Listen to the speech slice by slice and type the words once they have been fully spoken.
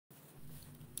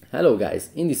Hello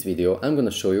guys, in this video I'm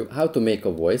gonna show you how to make a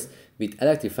voice with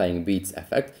electrifying beats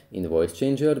effect in Voice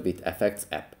Changer with Effects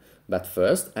app. But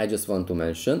first I just want to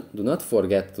mention, do not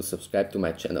forget to subscribe to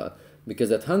my channel,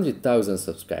 because at 100,000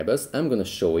 subscribers I'm gonna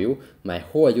show you my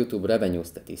whole YouTube revenue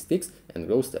statistics and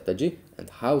growth strategy and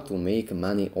how to make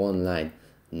money online.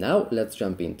 Now let's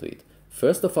jump into it.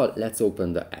 First of all, let's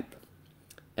open the app.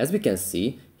 As we can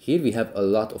see, here we have a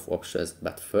lot of options,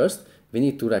 but first we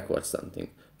need to record something.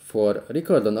 For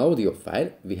record an audio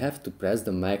file, we have to press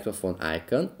the microphone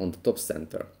icon on the top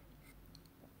center.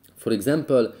 For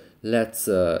example, let's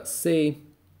say,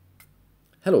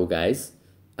 hello guys,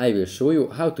 I will show you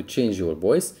how to change your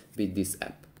voice with this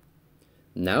app.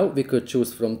 Now we could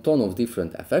choose from ton of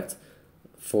different effects.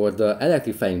 For the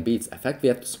electrifying beats effect, we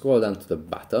have to scroll down to the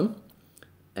bottom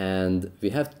and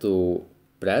we have to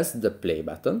press the play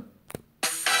button.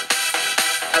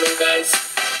 Hello guys,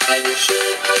 I will show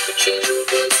you how to change your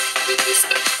voice with this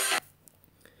app.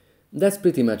 That's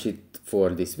pretty much it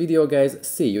for this video guys.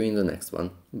 See you in the next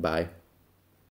one. Bye.